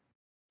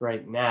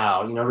right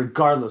now,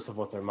 regardless of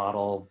what their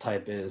model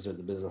type is or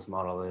the business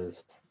model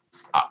is?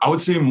 I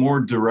would say more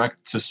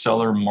direct to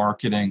seller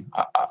marketing.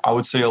 I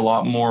would say a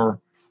lot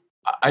more.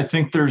 I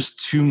think there's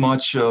too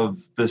much of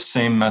the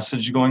same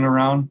message going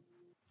around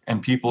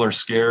and people are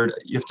scared.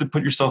 You have to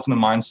put yourself in the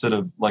mindset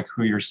of like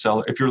who your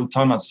seller, if you're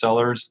talking about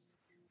sellers,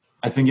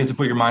 I think you have to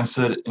put your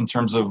mindset in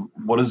terms of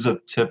what is a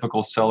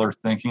typical seller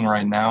thinking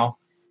right now.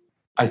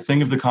 I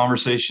think if the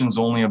conversation's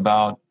only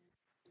about,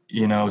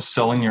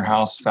 selling your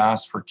house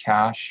fast for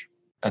cash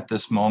at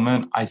this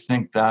moment, I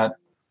think that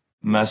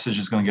message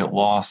is going to get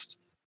lost.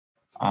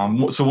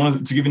 So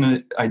to give you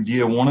an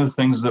idea, one of the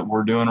things that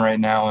we're doing right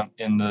now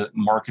in the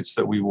markets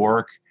that we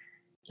work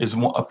is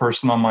a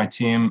person on my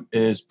team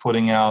is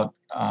putting out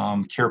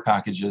care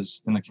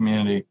packages in the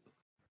community.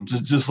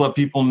 Just let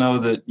people know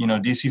that,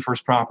 DC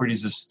First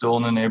Properties is still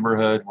in the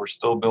neighborhood. We're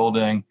still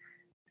building.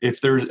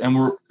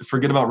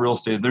 forget about real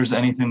estate. If there's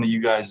anything that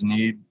you guys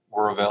need,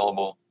 we're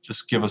available.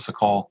 Just give us a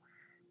call.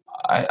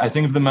 I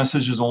think if the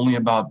message is only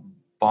about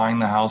buying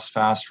the house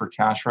fast for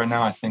cash right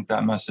now, I think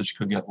that message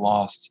could get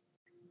lost.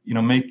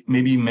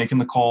 Maybe making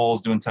the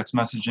calls, doing text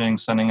messaging,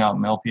 sending out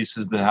mail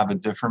pieces that have a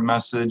different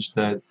message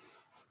that,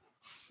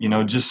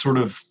 just sort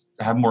of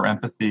have more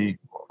empathy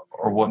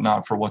or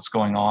whatnot for what's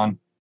going on.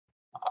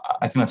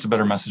 I think that's a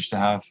better message to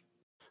have.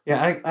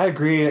 Yeah, I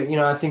agree.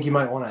 I think you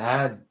might want to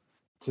add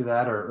to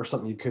that or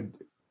something you could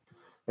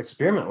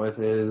experiment with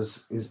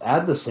is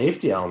add the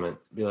safety element.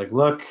 Be like,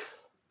 look,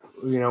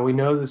 we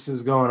know this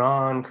is going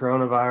on,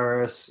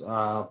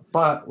 coronavirus,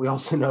 but we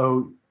also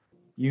know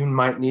you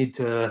might need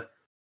to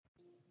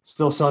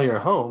still sell your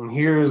home.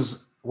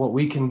 Here's what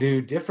we can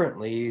do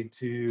differently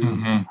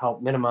to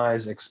help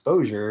minimize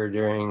exposure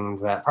during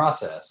that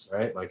process,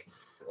 right?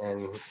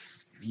 And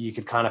you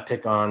could kind of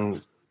pick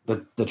on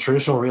the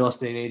traditional real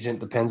estate agent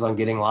depends on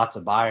getting lots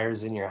of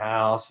buyers in your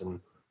house, and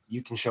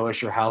you can show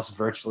us your house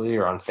virtually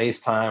or on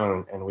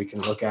FaceTime, and we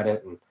can look at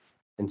it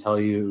and tell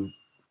you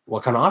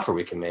what kind of offer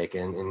we can make.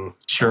 And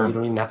sure, you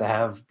don't even have to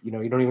have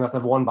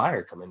one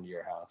buyer come into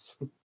your house.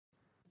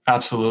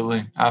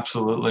 Absolutely.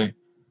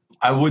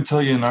 I would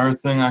tell you another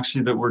thing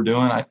actually that we're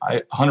doing.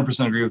 I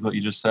 100% agree with what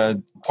you just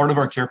said. Part of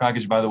our care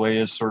package, by the way,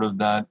 is sort of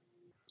that.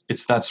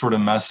 It's that sort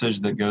of message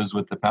that goes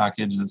with the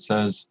package that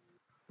says,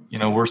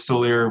 we're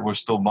still here, we're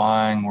still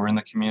buying, we're in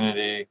the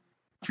community.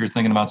 If you're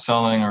thinking about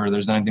selling or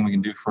there's anything we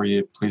can do for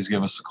you, please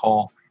give us a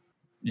call.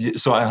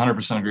 So I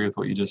 100% agree with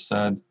what you just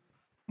said.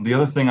 The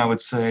other thing I would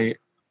say,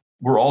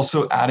 we're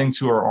also adding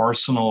to our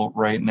arsenal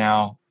right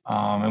now,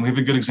 and we have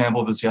a good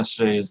example of this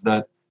yesterday, is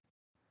that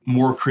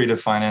more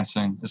creative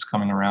financing is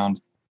coming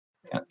around.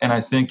 And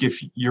I think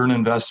if you're an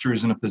investor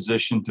who's in a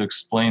position to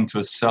explain to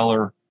a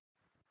seller,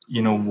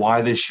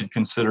 why they should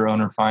consider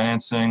owner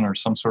financing or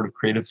some sort of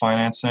creative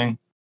financing,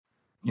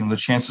 the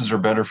chances are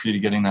better for you to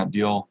getting that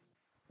deal.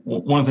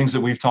 One of the things that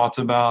we've talked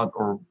about,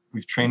 or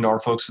we've trained our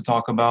folks to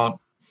talk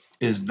about,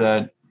 is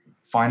that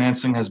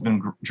financing has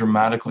been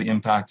dramatically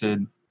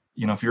impacted.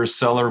 If you're a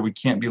seller, we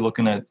can't be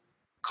looking at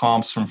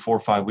comps from 4 or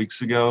 5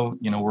 weeks ago.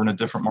 We're in a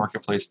different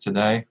marketplace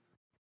today.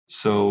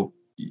 So,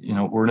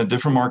 we're in a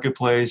different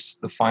marketplace.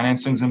 The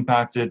financing's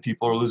impacted.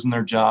 People are losing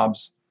their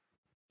jobs.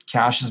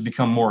 Cash has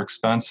become more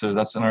expensive.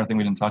 That's another thing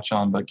we didn't touch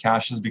on, but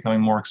cash is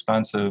becoming more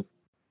expensive.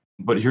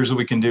 But here's what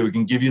we can do. We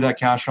can give you that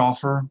cash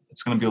offer.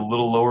 It's going to be a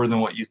little lower than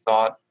what you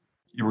thought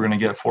you were going to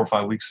get 4 or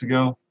 5 weeks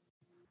ago.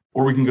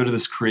 Or we can go to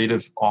this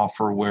creative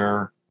offer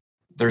where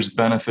there's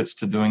benefits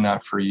to doing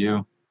that for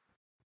you.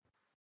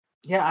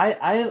 Yeah,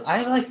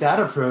 I like that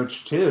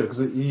approach too,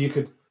 because you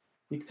could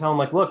tell them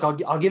like, look,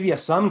 I'll give you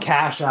some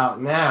cash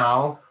out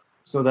now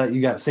so that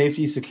you got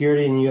safety,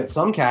 security, and you get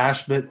some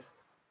cash,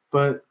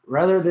 but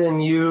rather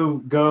than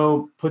you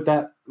go put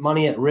that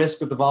money at risk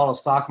with the volatile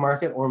stock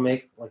market or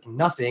make like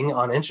nothing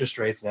on interest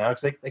rates now,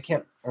 because they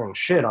can't earn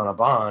shit on a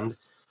bond,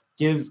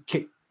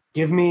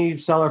 give me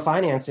seller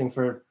financing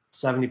for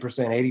 70%,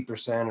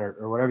 80%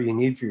 or whatever you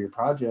need for your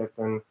project,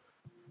 and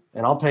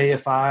I'll pay you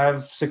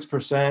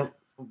 5-6%,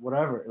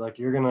 whatever. Like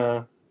you're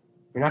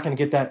not gonna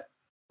get that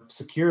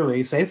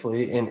securely,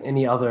 safely in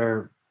any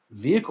other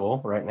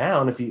vehicle right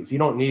now. And if you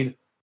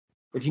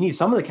need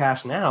some of the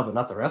cash now, but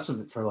not the rest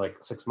of it for like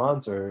 6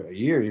 months or a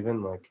year,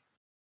 even, like,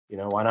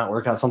 why not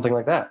work out something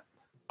like that?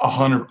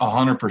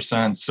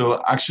 100%.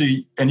 So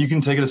actually, and you can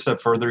take it a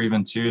step further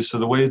even too. So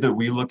the way that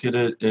we look at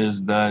it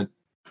is that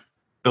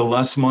the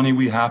less money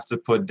we have to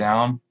put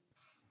down,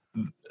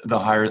 the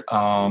higher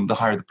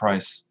the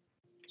price.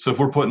 So if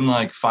we're putting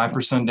like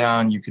 5%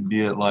 down, you could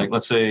be at like,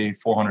 let's say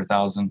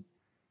 400,000.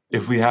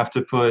 If we have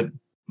to put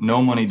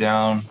no money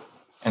down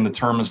and the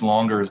term is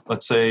longer,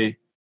 let's say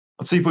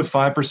you put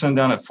 5%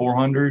 down at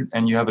 400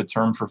 and you have a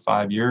term for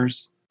 5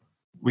 years,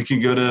 we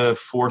could go to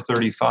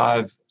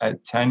 435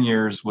 at 10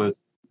 years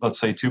with, let's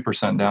say,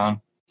 2%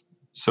 down.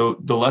 So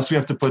the less we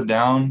have to put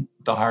down,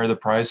 the higher the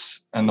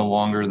price and the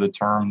longer the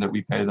term that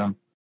we pay them.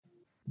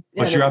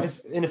 Yeah,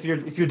 if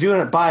you're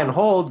doing it buy and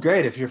hold,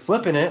 great. If you're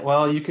flipping it,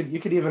 well, you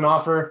could even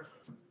offer,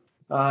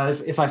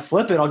 if I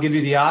flip it, I'll give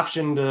you the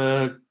option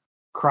to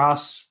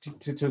cross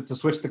to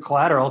switch the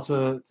collateral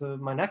to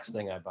my next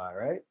thing I buy,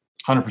 right?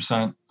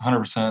 100%.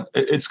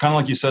 It's kind of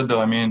like you said,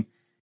 though. I mean,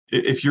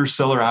 if your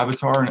seller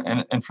avatar,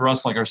 and for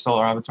us, like our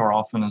seller avatar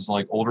often is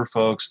like older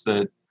folks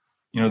that,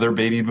 they're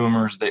baby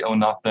boomers, they own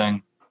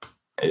nothing.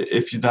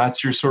 If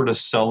that's your sort of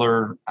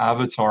seller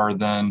avatar,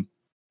 then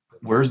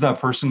where's that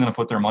person going to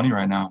put their money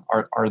right now?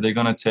 Are they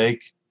going to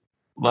take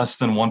less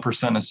than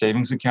 1% in a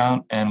savings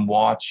account and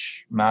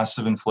watch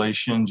massive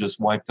inflation just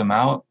wipe them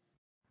out?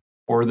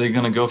 Or are they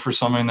going to go for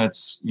something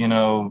that's,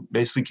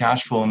 basically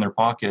cash flow in their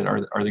pocket?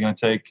 Are they going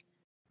to take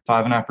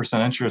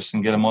 5.5% interest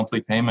and get a monthly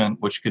payment,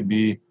 which could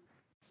be,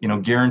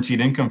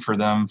 guaranteed income for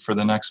them for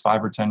the next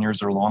 5 or 10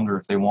 years or longer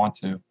if they want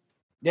to?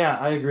 Yeah,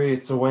 I agree.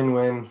 It's a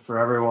win-win for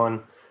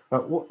everyone.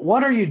 But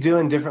what are you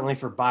doing differently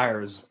for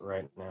buyers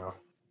right now?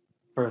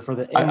 For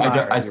the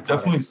I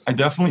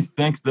definitely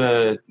think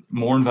that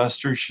more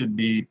investors should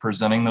be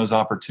presenting those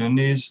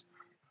opportunities.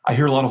 I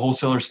hear a lot of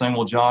wholesalers saying,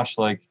 well, Josh,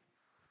 like,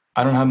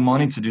 I don't have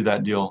money to do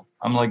that deal.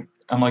 I'm like,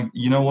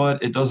 you know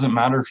what? It doesn't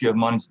matter if you have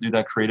money to do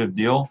that creative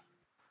deal.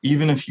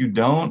 Even if you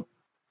don't,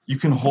 you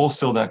can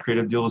wholesale that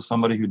creative deal to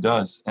somebody who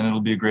does, and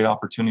it'll be a great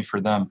opportunity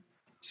for them.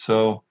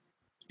 So,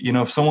 you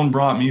know, if someone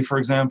brought me, for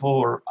example,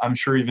 or I'm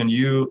sure even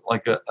you,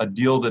 like a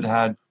deal that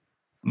had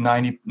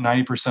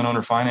 90%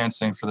 owner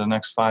financing for the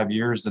next 5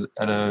 years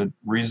at a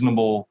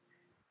reasonable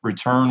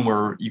return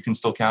where you can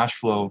still cash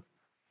flow,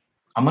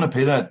 I'm going to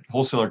pay that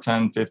wholesaler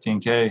 10,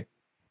 15K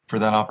for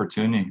that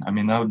opportunity. I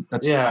mean,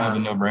 that's kind of a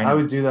no-brainer. I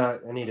would do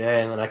that any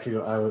day, and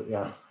then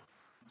yeah.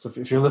 So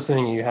if you're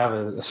listening, you have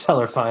a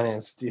seller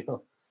finance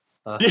deal,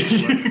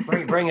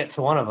 bring it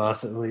to one of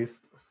us at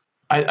least.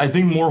 I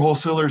think more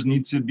wholesalers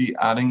need to be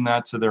adding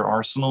that to their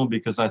arsenal,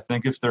 because I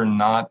think if they're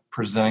not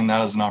presenting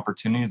that as an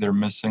opportunity, they're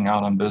missing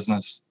out on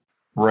business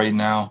right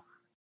now.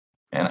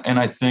 And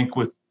I think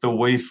with the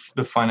way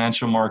the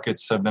financial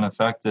markets have been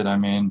affected, I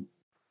mean,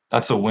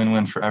 that's a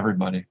win-win for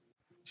everybody.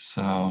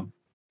 So,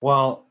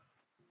 well,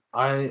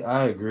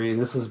 I agree.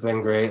 This has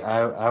been great.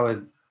 I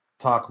would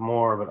talk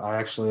more, but I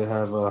actually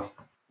have a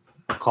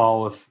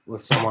call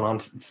with someone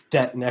on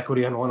debt and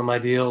equity on one of my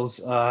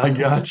deals. I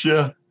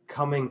gotcha.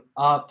 Coming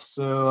up.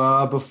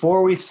 So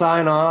before we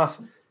sign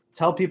off,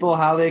 tell people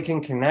how they can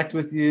connect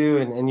with you,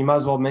 and you might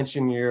as well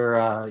mention your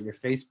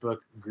Facebook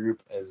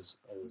group as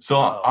so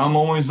well. I'm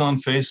always on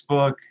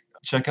Facebook.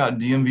 Check out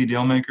DMV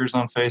Dealmakers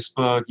on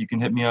Facebook. You can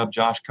hit me up,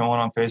 Josh Cohen,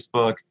 on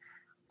Facebook.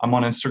 I'm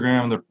on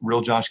Instagram, the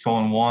real Josh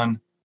Cohen 1.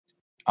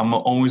 I'm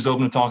always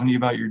open to talking to you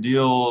about your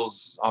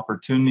deals,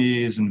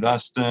 opportunities,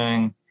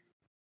 investing.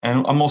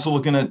 And I'm also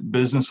looking at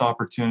business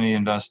opportunity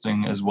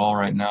investing as well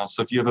right now.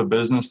 So if you have a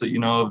business that you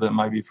know of that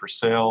might be for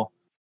sale,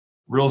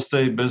 real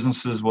estate,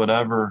 businesses,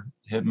 whatever,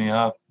 hit me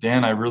up.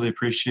 Dan, I really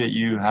appreciate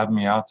you having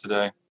me out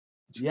today.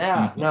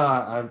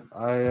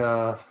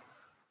 I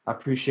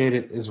appreciate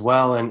it as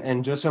well.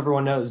 And just so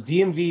everyone knows,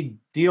 DMV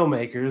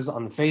Dealmakers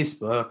on the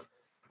Facebook,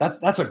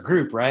 that's a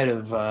group, right?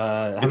 Of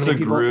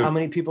how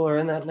many people are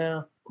in that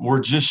now?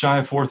 We're just shy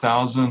of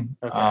 4,000.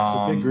 Okay,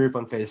 so big group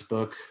on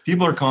Facebook.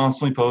 People are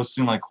constantly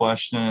posting like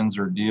questions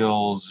or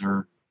deals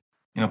or,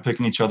 you know,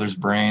 picking each other's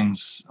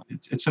brains.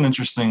 It's an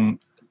interesting,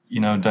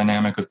 you know,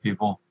 dynamic with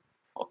people.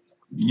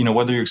 You know,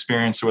 whether you're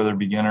experienced or whether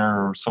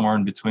beginner or somewhere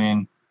in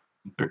between,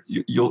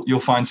 you'll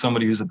find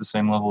somebody who's at the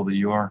same level that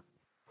you are.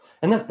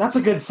 And that's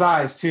a good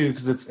size too,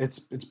 because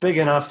it's big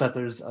enough that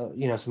there's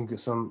you know,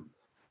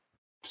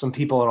 some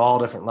people at all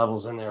different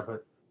levels in there,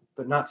 but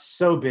not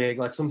so big.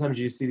 Like sometimes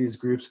you see these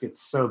groups get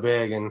so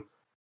big and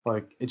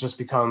like it just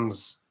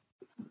becomes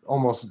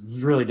almost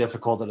really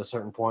difficult at a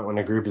certain point when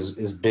a group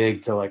is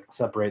big to like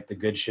separate the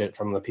good shit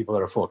from the people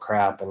that are full of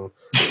crap. And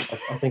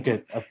I think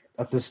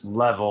at this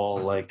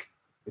level, like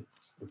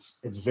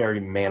it's very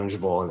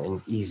manageable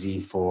and easy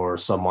for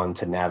someone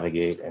to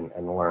navigate and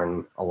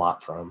learn a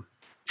lot from.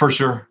 For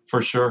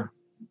sure.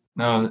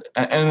 No,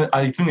 and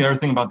I think the other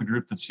thing about the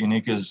group that's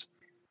unique is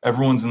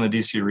everyone's in the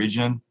DC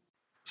region.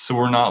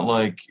 So it's not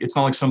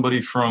like somebody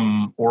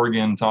from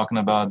Oregon talking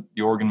about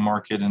the Oregon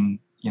market and,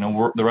 you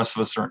know, the rest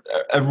of us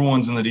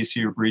everyone's in the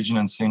DC region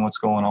and seeing what's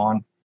going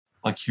on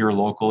like here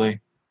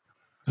locally.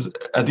 Because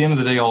at the end of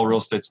the day, all real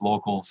estate's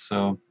local.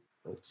 So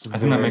I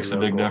think that makes a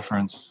big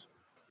difference.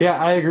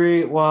 Yeah, I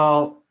agree.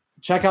 Well,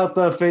 check out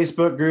the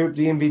Facebook group,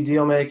 DMV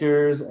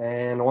Dealmakers.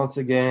 And once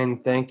again,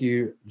 thank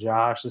you,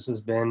 Josh. This has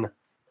been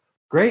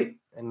great.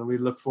 And we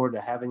look forward to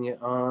having you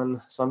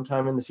on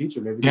sometime in the future.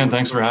 Maybe. Yeah,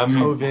 thanks for having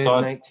me.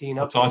 COVID-19.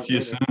 I'll talk to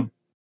you soon.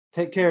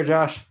 Take care,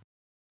 Josh.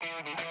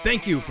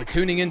 Thank you for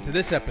tuning in to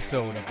this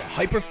episode of the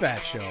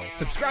Hyperfast Show.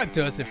 Subscribe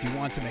to us if you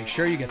want to make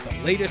sure you get the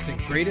latest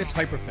and greatest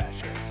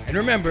Hyperfast shows. And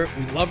remember,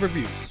 we love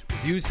reviews.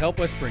 Reviews help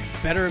us bring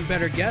better and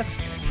better guests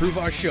and improve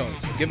our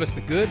shows. So give us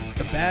the good,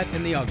 the bad,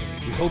 and the ugly.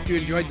 We hope you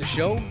enjoyed the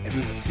show, and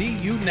we will see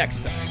you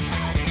next time.